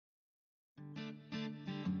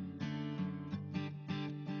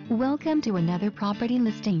Welcome to another property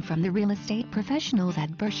listing from the real estate professionals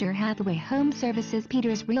at Bershire Hathaway Home Services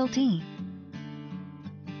Peters Realty.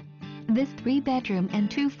 This 3-bedroom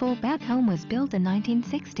and 2 full-bath home was built in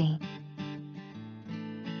 1960.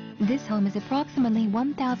 This home is approximately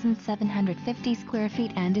 1,750 square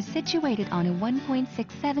feet and is situated on a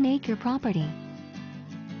 1.67-acre property.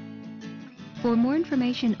 For more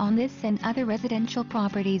information on this and other residential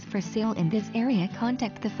properties for sale in this area,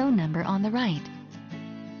 contact the phone number on the right.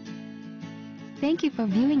 Thank you for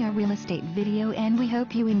viewing our real estate video, and we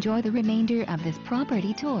hope you enjoy the remainder of this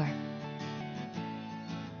property tour.